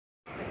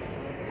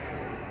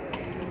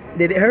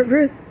Did it hurt,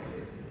 Chris?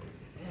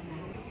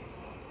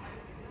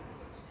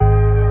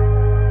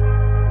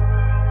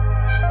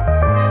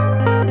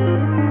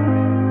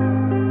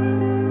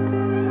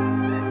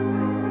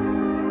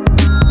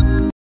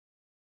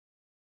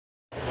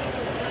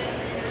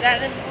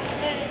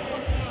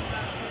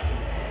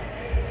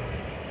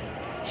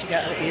 She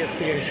got her ears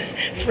pierced.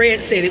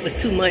 Fred said it was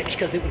too much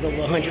because it was over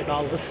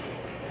 $100.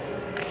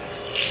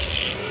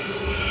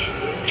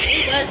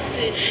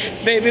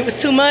 Baby, it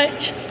was too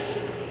much.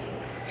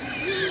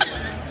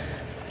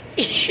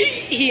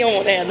 He don't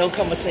want to have no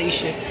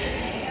conversation.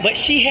 But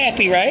she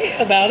happy, right,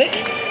 about it?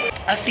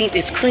 I seen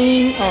this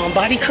cream,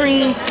 body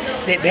cream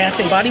that Bath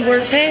and Body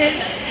Works had.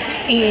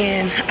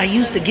 And I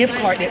used the gift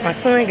card that my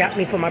son got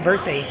me for my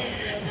birthday.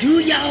 Do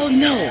y'all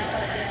know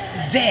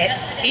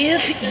that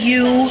if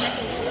you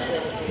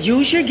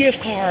use your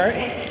gift card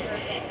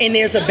and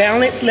there's a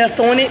balance left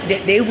on it,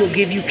 that they will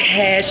give you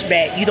cash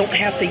back? You don't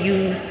have to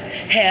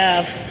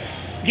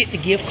get the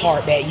gift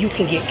card back. You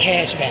can get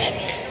cash back.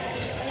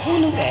 Who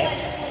knew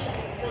that?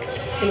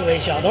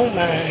 Anyways, y'all, don't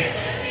mind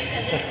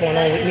what's going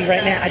on with me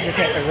right now. I just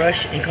had to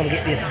rush and come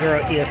get this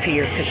girl ear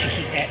pierced because she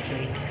keep asking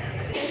me.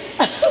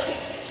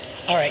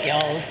 All right,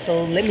 y'all,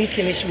 so let me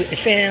finish with the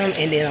fam,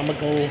 and then I'm gonna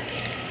go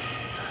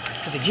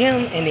to the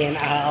gym, and then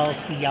I'll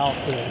see y'all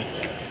soon.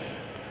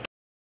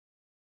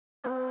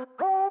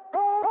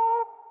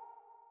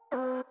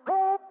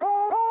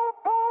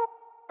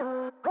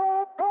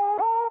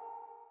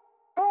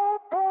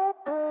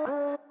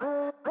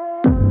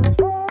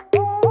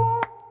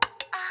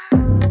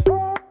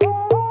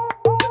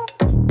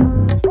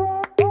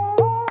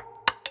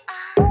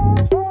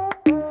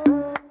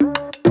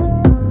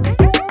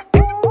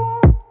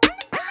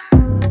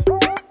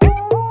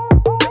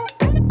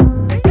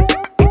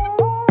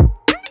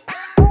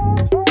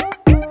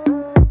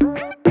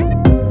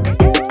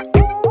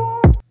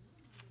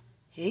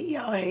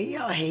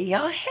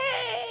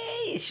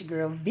 Hey, it's your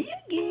girl V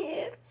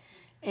again.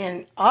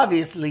 And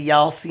obviously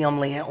y'all see I'm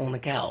laying on the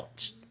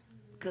couch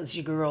because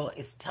your girl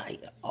is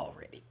tired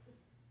already.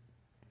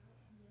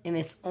 And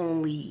it's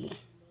only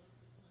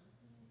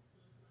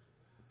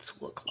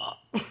 2 o'clock.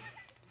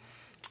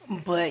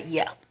 But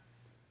yeah,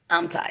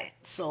 I'm tired.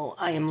 So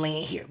I am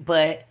laying here.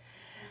 But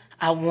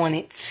I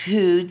wanted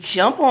to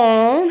jump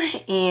on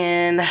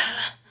and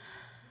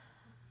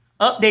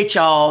update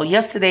y'all.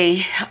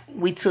 Yesterday,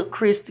 we took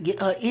Chris to get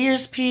her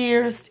ears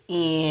pierced,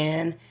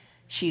 and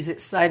she's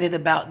excited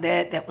about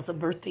that. That was a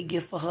birthday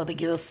gift for her to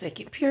get her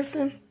second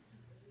piercing.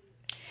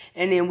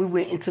 And then we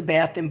went into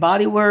Bath and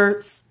Body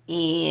Works,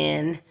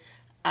 and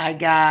I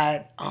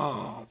got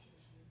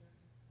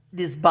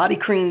this body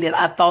cream that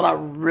I thought I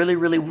really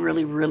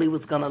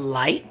was gonna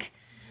like.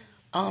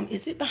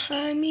 Is it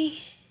behind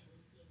me?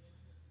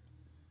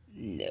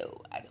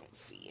 No, I don't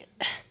see it.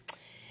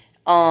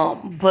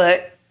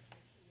 But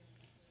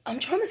I'm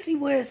trying to see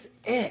where it's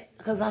at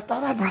because I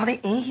thought I brought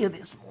it in here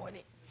this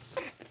morning.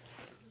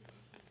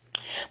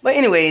 But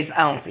anyways, I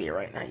don't see it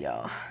right now,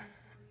 y'all.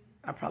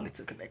 I probably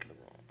took it back in the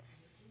room.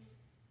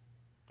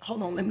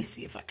 Hold on, let me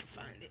see if I can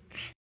find it.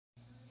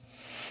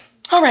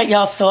 All right,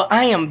 y'all, so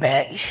I am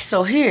back.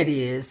 So here it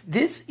is.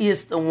 This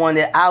is the one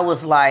that I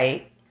was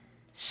like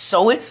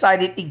so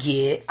excited to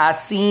get. I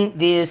seen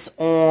this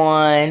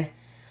on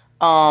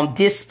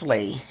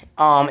display.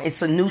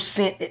 It's a new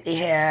scent that they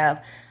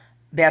have.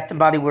 Bath and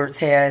Body Works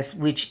has,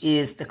 which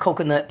is the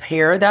Coconut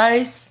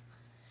Paradise.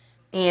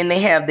 And they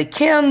have the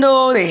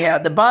candle, they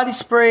have the body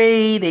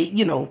spray. They,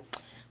 you know,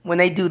 when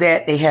they do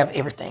that, they have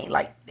everything.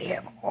 Like, they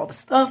have all the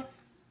stuff.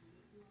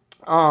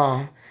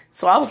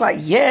 So I was like,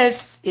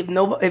 yes, if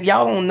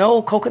y'all don't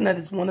know, coconut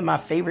is one of my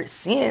favorite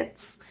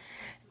scents.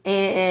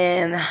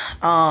 And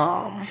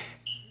I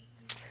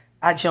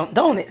jumped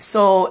on it.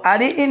 So I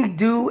didn't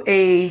do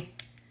a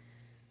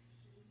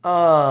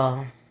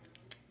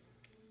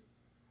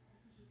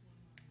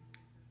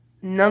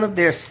none of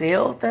their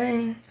sale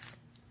things.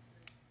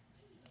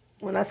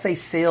 When I say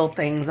sale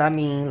things, I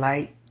mean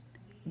like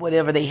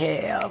whatever they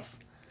have,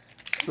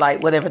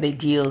 like whatever their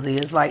deals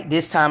is. Like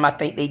this time, I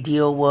think their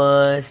deal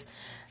was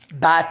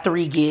buy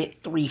 3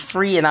 get 3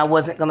 free, and I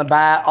wasn't gonna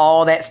buy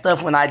all that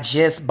stuff when I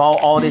just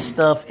bought all this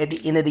stuff at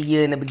the end of the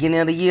year and the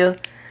beginning of the year.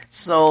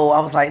 So I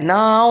was like, no,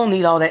 I don't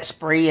need all that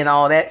spray and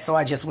all that. So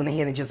I just went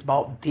ahead and just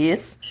bought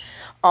this.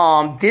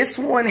 This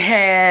one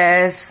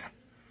has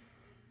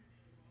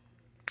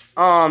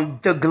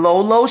the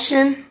glow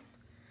lotion.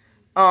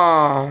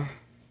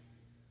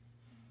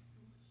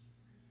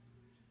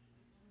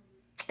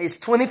 It's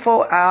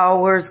 24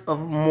 hours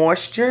of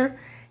moisture,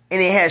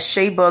 and it has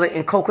shea butter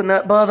and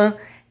coconut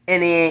butter,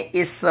 and then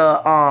it's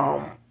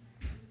I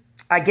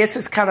guess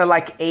it's kind of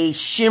like a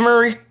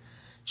shimmer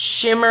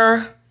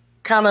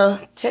kind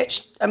of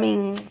texture. I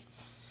mean,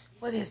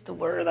 what is the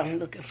word I'm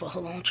looking for?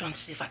 Hold on, I'm trying to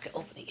see if I can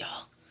open it,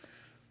 y'all,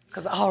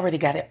 because I already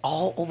got it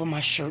all over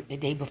my shirt the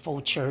day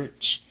before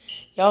church.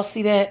 Y'all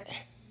see that?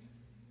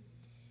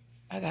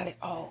 I got it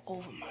all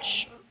over my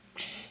shirt.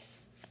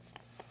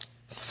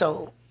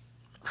 So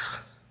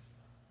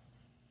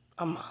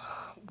I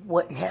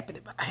wasn't happy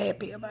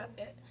about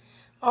that.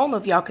 I don't know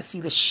if y'all can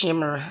see the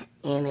shimmer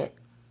in it.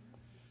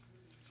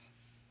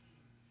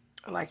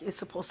 Like, it's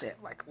supposed to have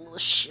like little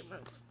shimmer,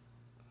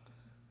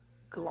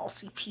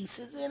 glossy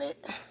pieces in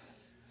it.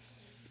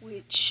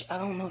 Which, I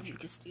don't know if you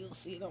can still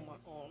see it on my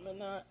arm or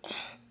not.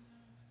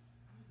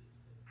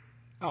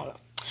 I don't know.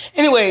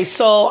 Anyway,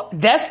 so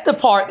that's the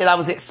part that I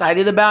was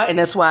excited about, and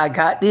that's why I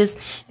got this,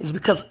 is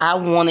because I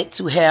wanted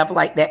to have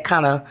like that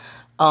kind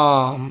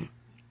of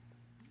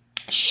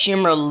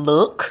shimmer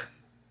look.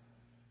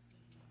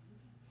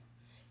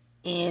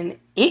 And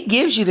it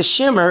gives you the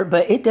shimmer,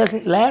 but it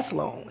doesn't last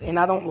long, and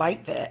I don't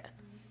like that.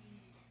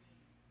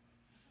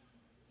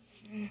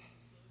 I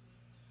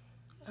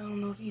don't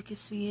know if you can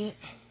see it.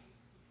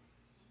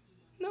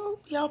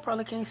 Nope, y'all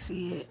probably can't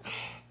see it.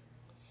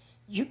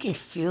 You can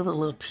feel the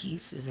little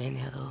pieces in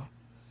there though,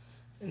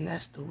 and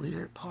that's the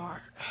weird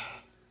part.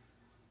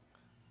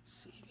 Let's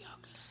see if y'all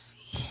can see.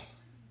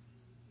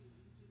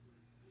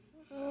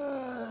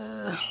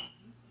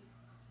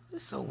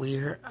 It's so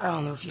weird. I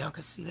don't know if y'all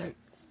can see that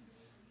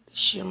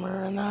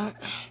shimmer or not.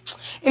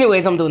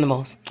 Anyways, I'm doing the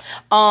most.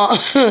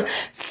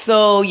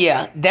 So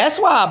yeah, that's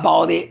why I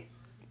bought it.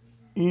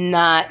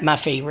 Not my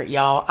favorite,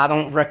 y'all. I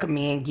don't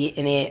recommend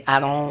getting it. I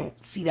don't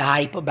see the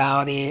hype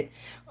about it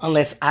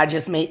unless I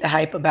just made the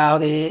hype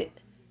about it.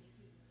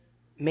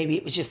 Maybe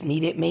it was just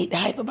me that made the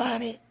hype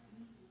about it.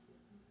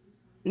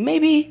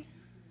 Maybe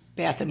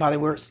Bath and Body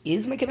Works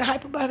is making a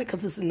hype about it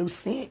because it's a new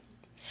scent.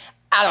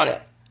 I don't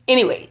know.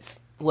 Anyways,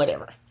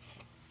 whatever.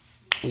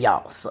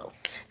 Y'all, so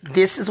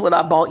this is what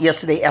I bought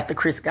yesterday after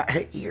Chris got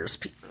her ears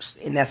pierced.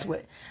 And that's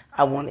what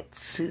I wanted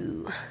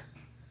to...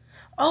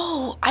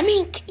 Oh, I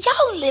mean,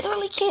 y'all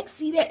literally can't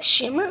see that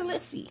shimmer.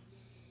 Let's see.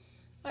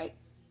 Like,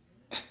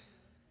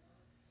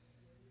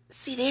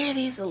 see, there it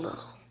is a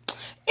little.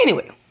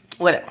 Anyway,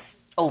 whatever.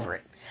 Over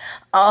it.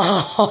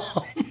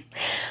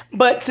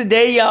 But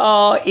today,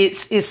 y'all,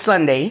 it's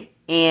Sunday.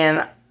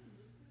 And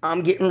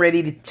I'm getting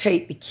ready to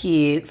take the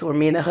kids, or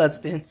me and the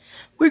husband,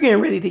 we're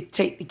getting ready to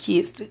take the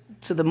kids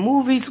to the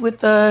movies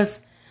with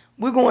us.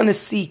 We're going to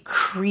see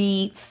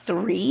Creed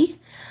 3.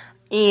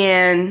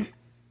 And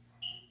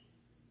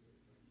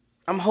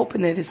I'm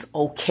hoping that it's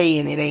okay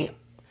and it ain't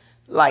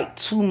like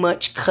too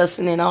much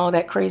cussing and all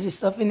that crazy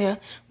stuff in there,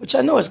 which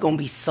I know it's going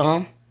to be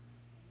some.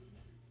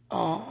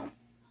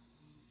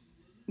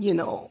 You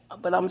know,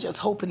 but I'm just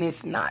hoping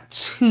it's not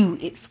too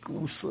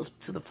exclusive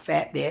to the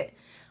fact that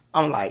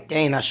I'm like,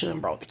 dang, I shouldn't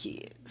have brought the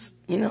kids.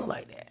 You know,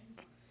 like that.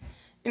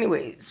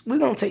 Anyways, we're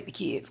going to take the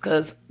kids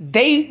because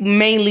they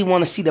mainly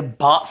want to see the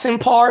boxing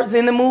parts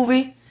in the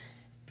movie.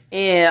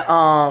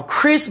 And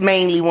Chris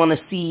mainly want to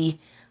see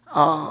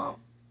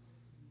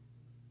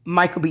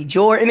Michael B.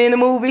 Jordan in the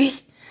movie.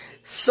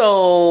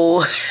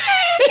 So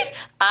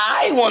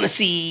I want to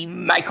see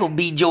Michael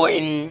B.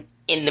 Jordan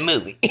in the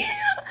movie.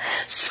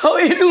 So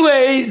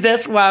anyways,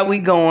 that's why we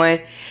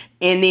going.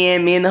 And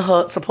then me and the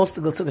Hut supposed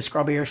to go to the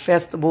Strawberry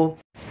Festival.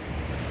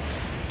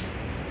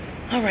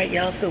 All right,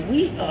 y'all. So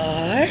we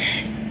are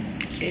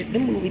at the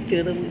movie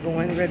theater.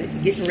 We're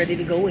getting ready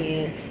to go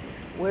in.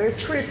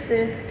 Where's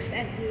Kristen?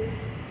 Thank you.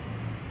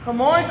 Come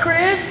on,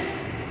 Chris.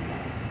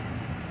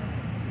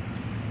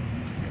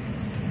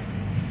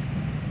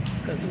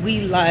 Because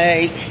we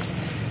like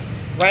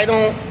right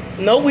on,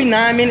 no, we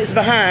 9 minutes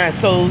behind.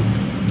 So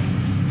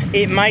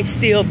it might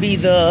still be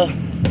the,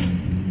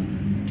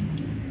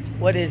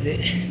 what is it?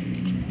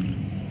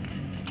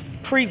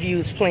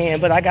 Previews playing,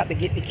 but I got to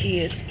get the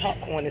kids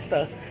popcorn and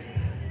stuff.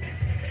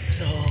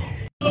 So.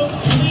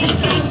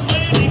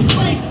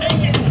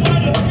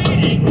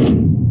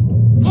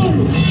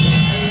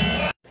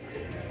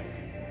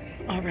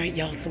 All right,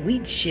 y'all. So we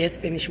just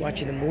finished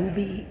watching the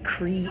movie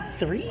Creed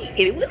 3. And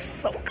it was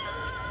so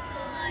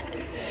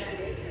good.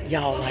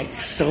 Y'all, like,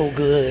 so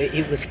good.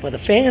 It was for the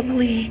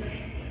family.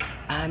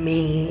 I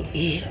mean,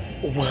 it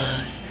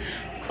was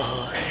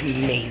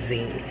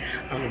amazing.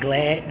 I'm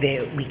glad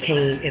that we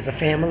came as a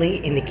family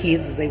and the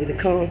kids was able to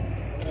come.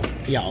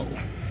 Y'all.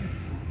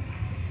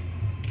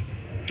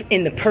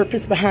 And the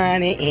purpose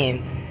behind it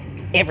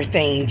and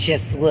everything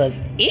just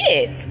was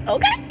it.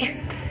 Okay?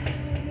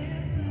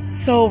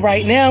 So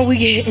right now we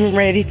getting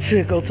ready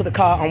to go to the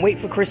car. I'm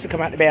waiting for Chris to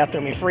come out the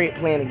bathroom and Fred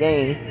playing the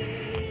game.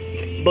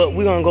 But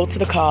we're going to go to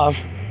the car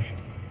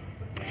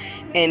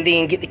and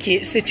then get the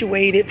kids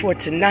situated for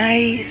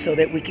tonight so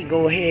that we can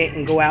go ahead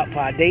and go out for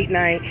our date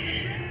night.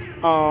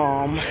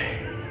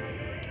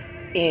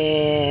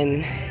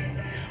 And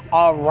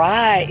our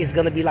ride is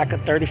going to be like a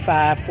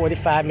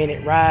 45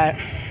 minute ride.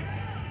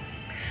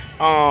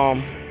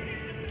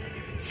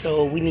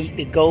 So we need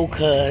to go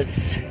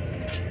because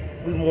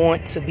we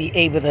want to be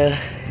able to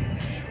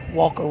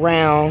walk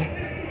around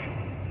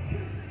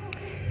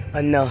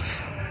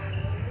enough.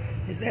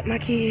 Is that my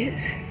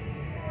kids?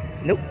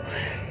 Nope.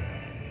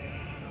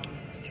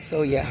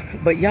 So yeah,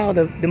 but y'all,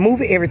 the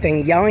movie,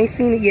 everything, y'all ain't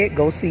seen it yet,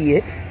 go see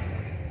it.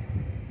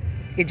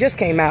 It just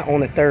came out on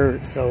the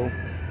 3rd, so,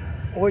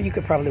 or you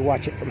could probably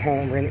watch it from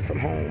home, rent it from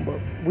home, but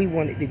we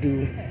wanted to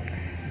do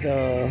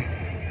the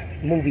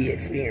movie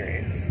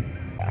experience.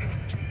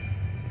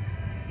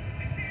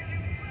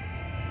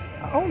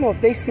 I don't know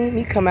if they seen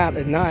me come out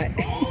or not.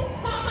 But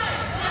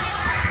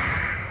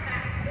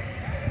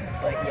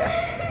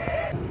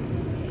yeah.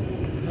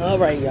 All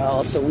right,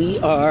 y'all. So we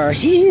are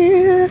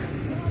here. To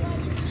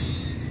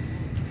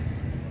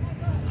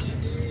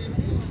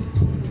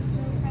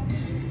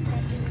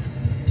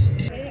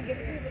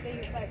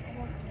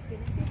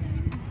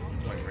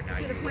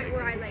the point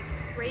where I like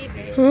crave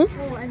it. Hmm?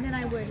 Oh, and then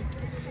I would.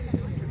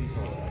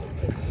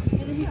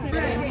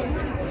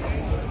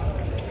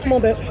 Come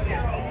on, babe.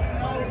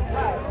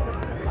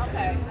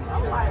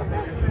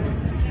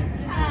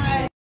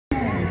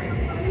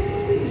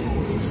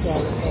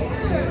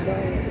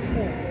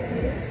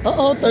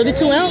 Uh-oh,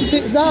 32 ounce,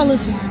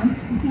 $6.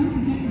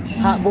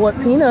 Hot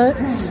boiled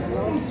peanuts.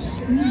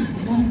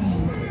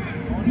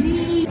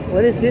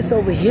 What is this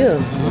over here?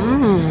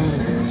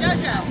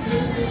 Jojo.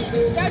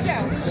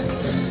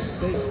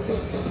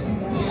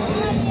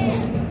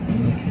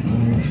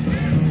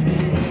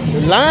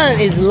 The line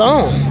is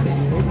long.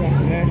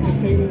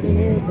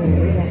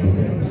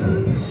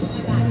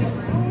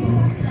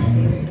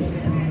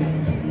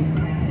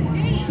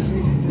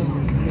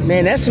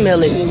 Man, that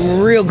smell is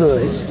real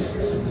good.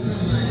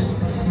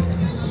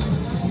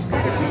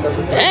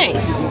 Dang.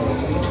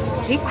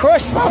 He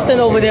crushed something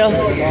over there.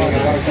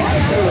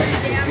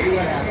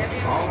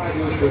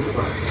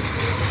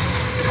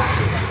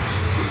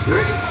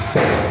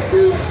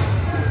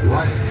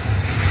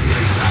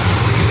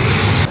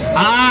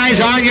 Eyes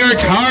on your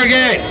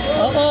target.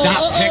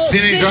 Stop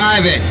fixing and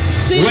driving.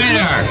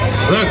 Winner.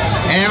 Look,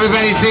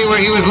 everybody see where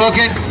he was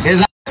looking?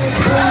 His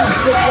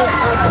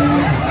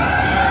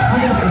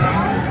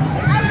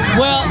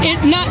Well,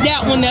 it's not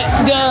that one,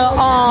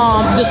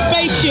 the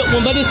spaceship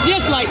one, but it's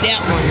just like that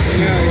one.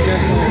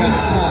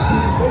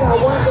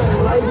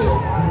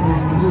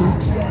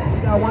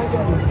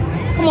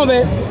 Come on,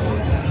 babe.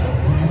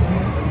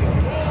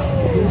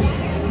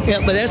 Yeah,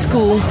 but that's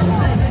cool.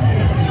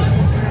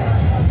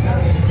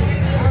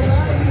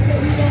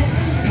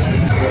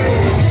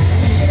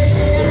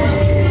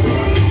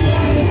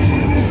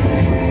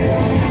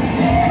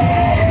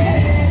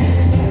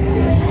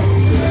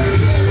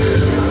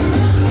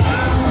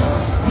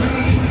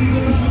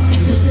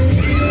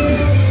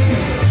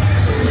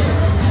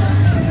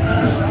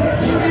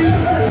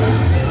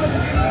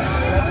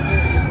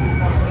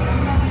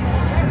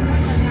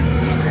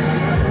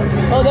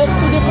 Oh, that's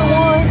two different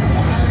ones?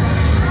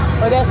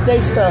 Or that's they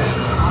stuff?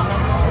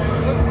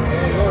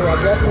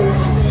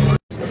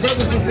 The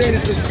brother's been saying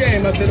it's a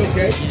scam. I said,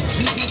 okay, you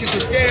think it's a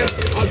scam,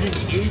 I'll give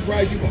you any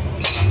price you want.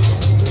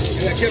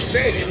 And I kept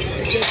saying it. I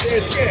kept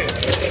saying scam.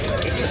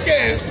 It's a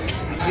scam.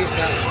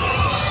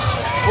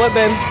 What,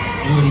 baby?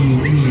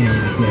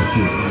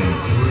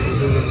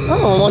 I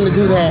don't want to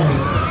do that.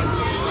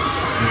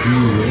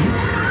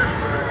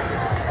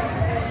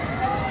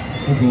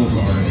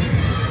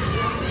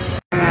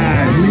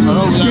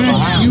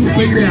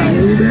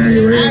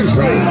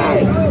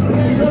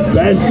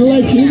 That's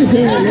selection. You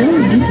pick out.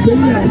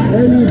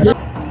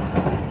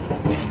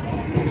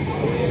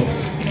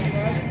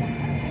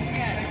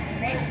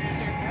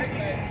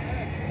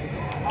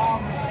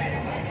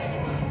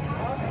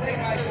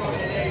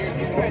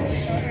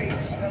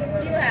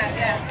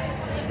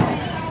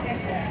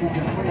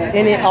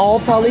 And it all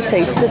probably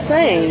tastes the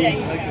same.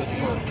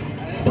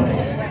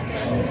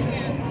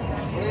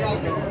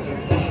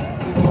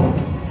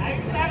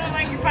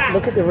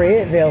 Look at the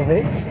red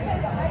velvet.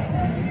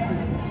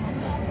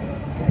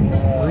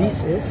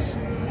 Reese's.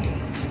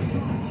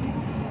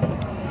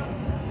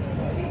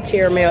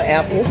 Caramel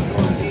apple.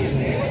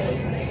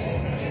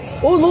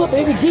 Oh, look,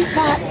 baby, deep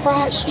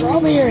fried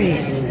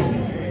strawberries.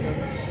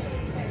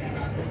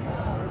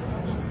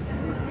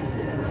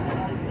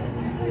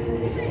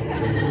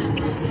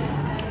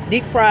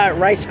 Deep fried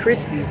Rice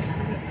Krispies.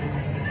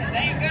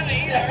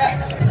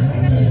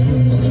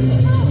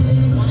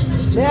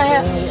 May I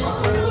have?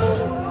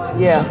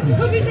 Yeah.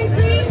 Cookies and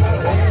cream?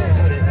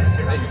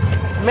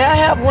 May I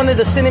have one of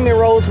the cinnamon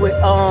rolls with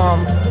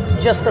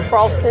just the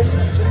frosting?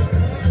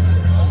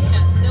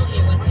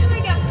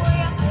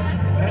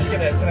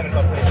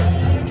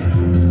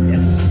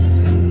 Yes.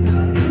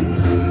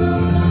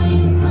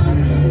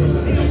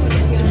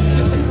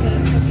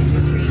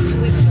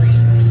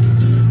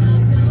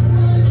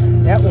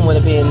 That one would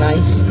have been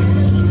nice.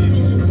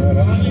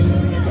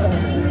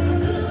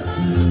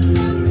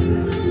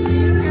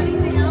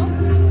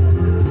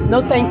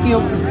 No, thank you.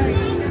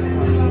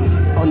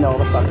 Oh no,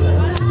 what's up?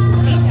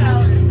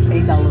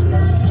 $8 left.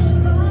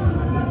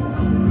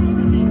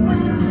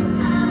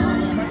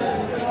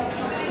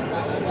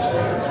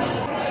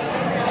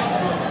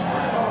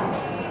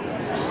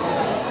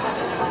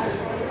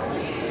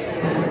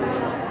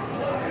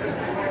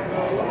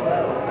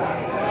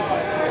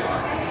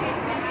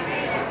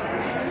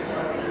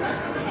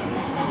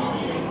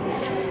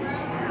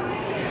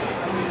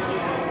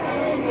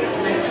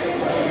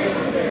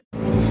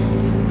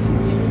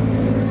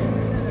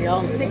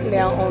 I'm sitting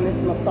down on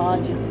this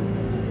massage.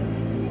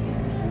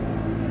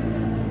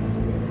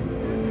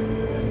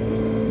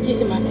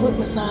 Getting my foot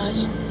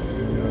massaged.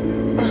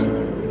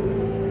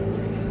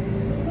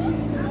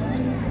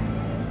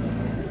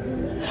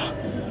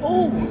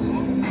 Oh,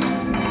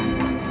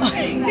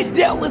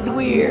 that was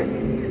weird.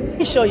 Let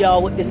me show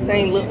y'all what this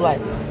thing looked like.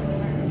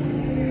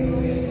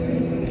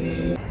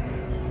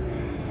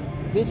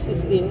 This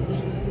is it.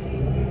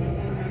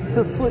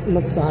 The foot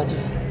massager.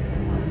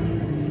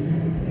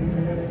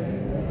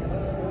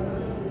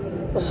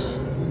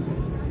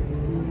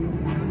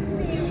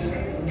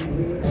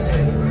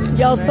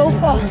 Y'all, so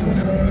far,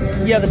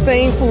 yeah, the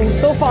same food.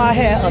 So far, I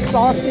had a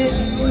sausage,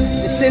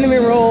 the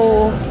cinnamon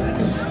roll,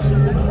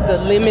 the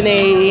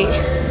lemonade.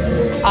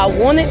 I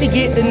wanted to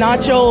get the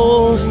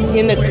nachos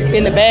in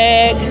the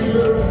bag,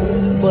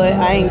 but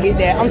I ain't get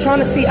that. I'm trying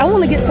to see. I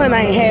want to get something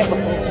I ain't had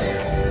before.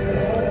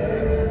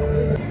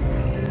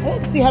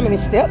 Let's see how many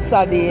steps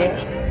I did.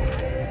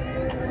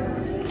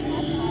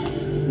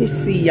 Let's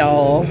see,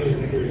 y'all.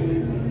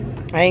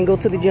 I ain't go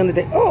to the gym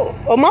today. Oh,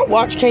 my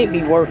watch can't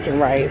be working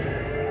right.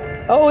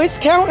 Oh, it's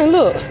counting.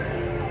 Look,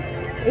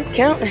 it's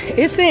counting.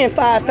 It's saying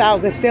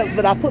 5,000 steps,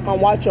 but I put my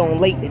watch on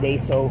late today,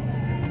 so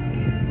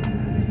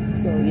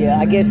yeah,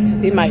 I guess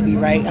it might be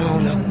right. I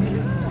don't know.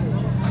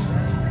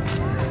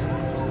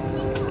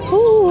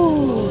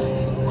 Ooh,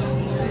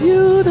 it's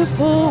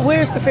beautiful.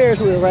 Where's the Ferris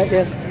wheel? Right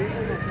there.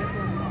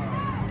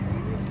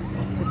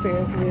 The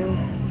Ferris wheel.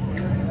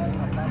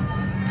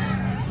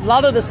 A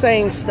lot of the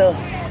same stuff.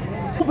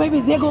 Oh,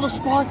 baby, there go the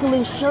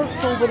sparkling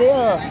shirts over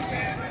there.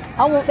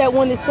 I want that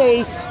one that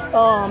says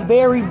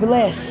Berry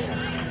Blessed.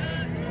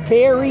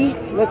 Berry.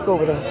 Let's go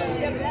over there.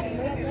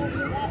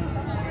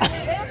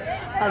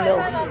 I know.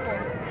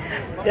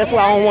 That's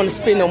why I don't want to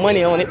spend no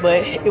money on it,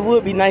 but it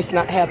would be nice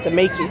not have to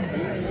make it.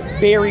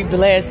 Berry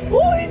Blessed.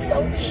 Oh, it's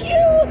so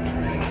cute.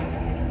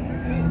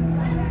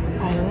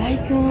 I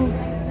like them.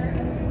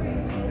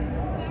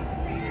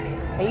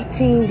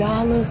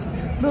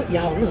 $18. Look,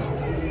 y'all, look.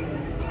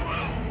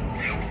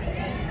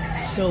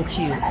 So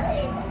cute.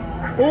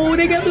 Oh,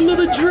 they got the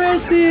little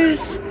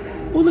dresses.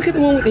 Oh, look at the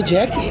one with the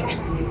jacket.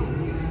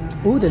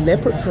 Oh, the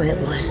leopard print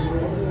one.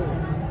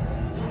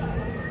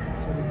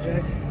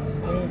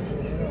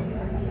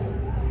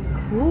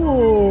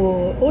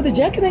 Cool. Oh, the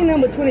jacket ain't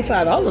nothing but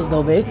 $25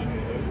 though, babe.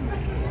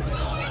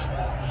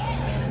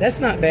 That's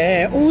not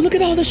bad. Oh, look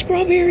at all the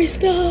strawberry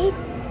stuff.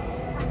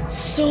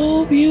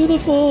 So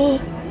beautiful.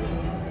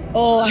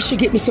 Oh, I should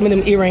get me some of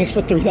them earrings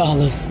for $3.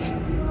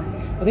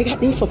 Oh, they got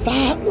them for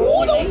 $5.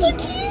 Oh, those are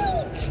cute.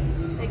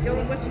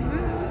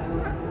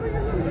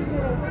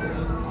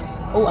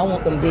 Oh, I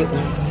want them big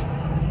ones.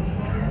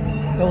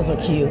 Those are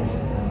cute.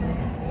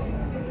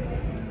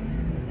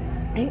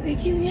 Ain't they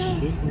cute, y'all?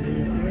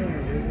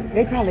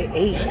 They probably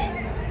 8.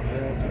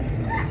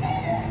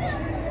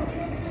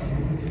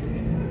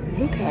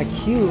 Look how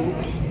cute.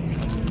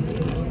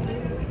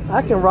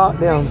 I can rock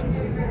them.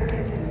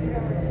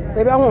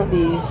 Baby, I want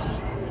these.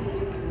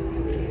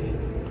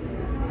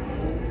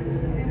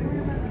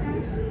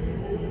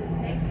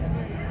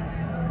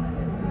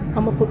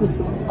 I'm gonna put this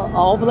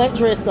all black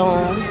dress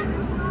on.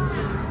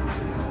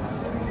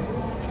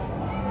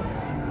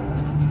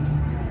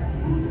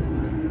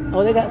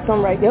 Oh, they got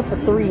some right there for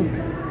 $3.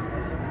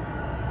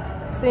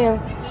 See them?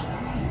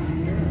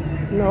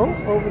 No,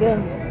 over there.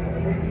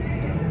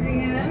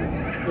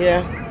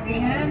 Yeah.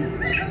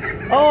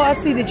 Oh, I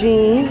see the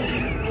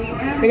jeans.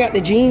 They got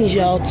the jeans,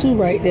 y'all, too,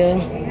 right there.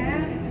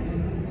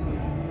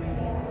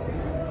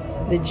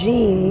 The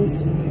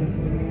jeans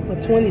for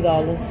 $20.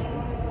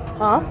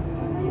 Huh?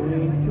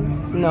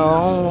 No, I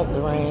don't want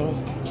the ring.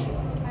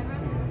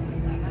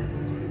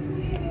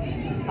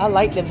 I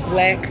like the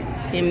black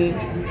and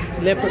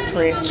leopard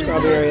print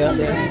strawberry up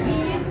there.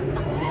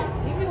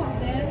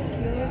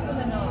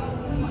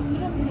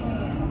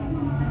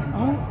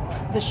 Oh,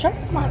 the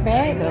shirt's not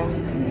bad though.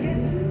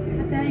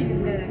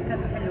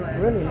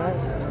 Really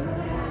nice.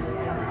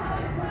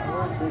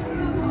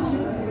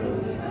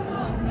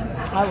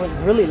 I would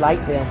really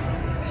like them.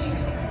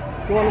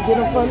 You want to get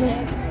them for me?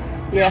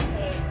 Yeah.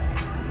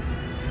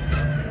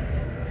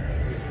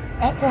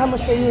 Ask her how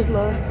much they is,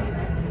 love.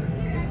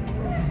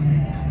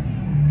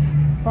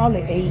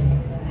 Probably 8.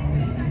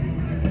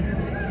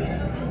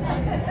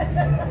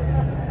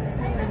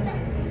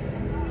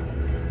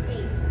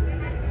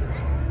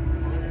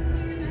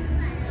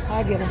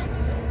 I get them.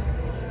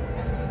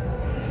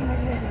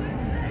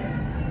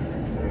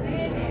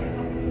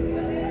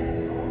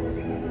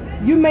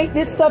 You make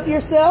this stuff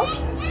yourself?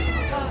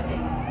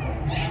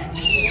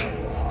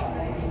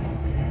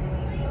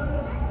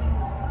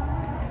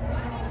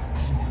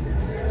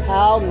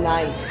 How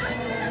nice.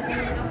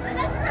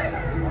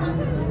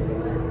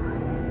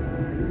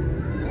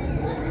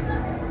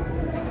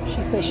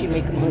 She says she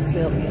make them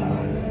herself, y'all.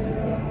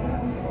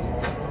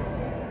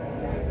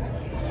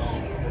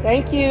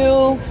 Thank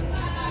you.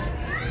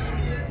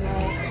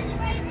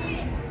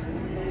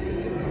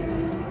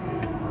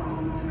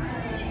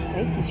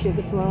 Thank you,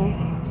 Sugar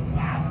Plum.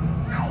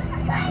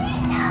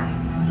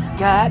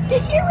 God,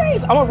 the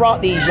earrings. I'm gonna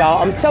rock these,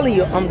 y'all. I'm telling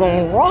you, I'm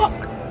gonna rock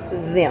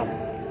them.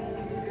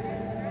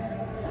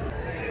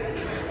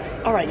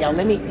 All right, y'all.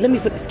 Let me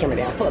put this camera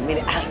down for a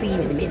minute. I'll see you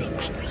in a minute.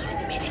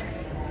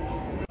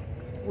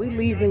 We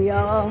leaving,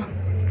 y'all.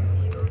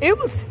 It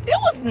was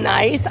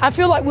nice. I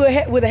feel like we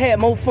would have had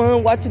more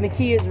fun watching the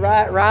kids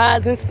ride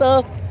rides and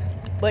stuff,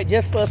 but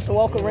just for us to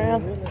walk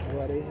around.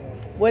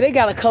 Well, they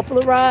got a couple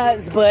of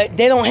rides, but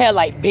they don't have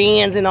like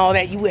bands and all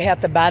that. You would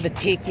have to buy the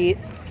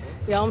tickets.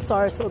 Yeah, I'm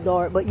sorry it's so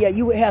dark, but yeah,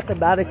 you would have to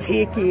buy the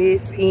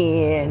tickets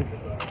and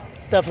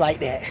stuff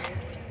like that.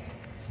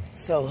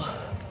 So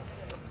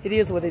it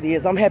is what it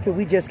is. I'm happy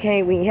we just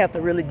came. We didn't have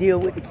to really deal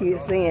with the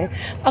kids saying,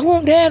 I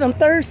want Dad, I'm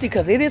thirsty,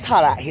 because it is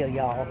hot out here,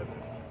 y'all.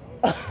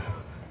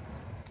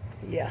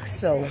 Yeah,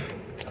 so,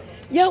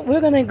 yeah,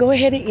 we're going to go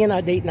ahead and end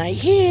our date night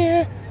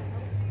here.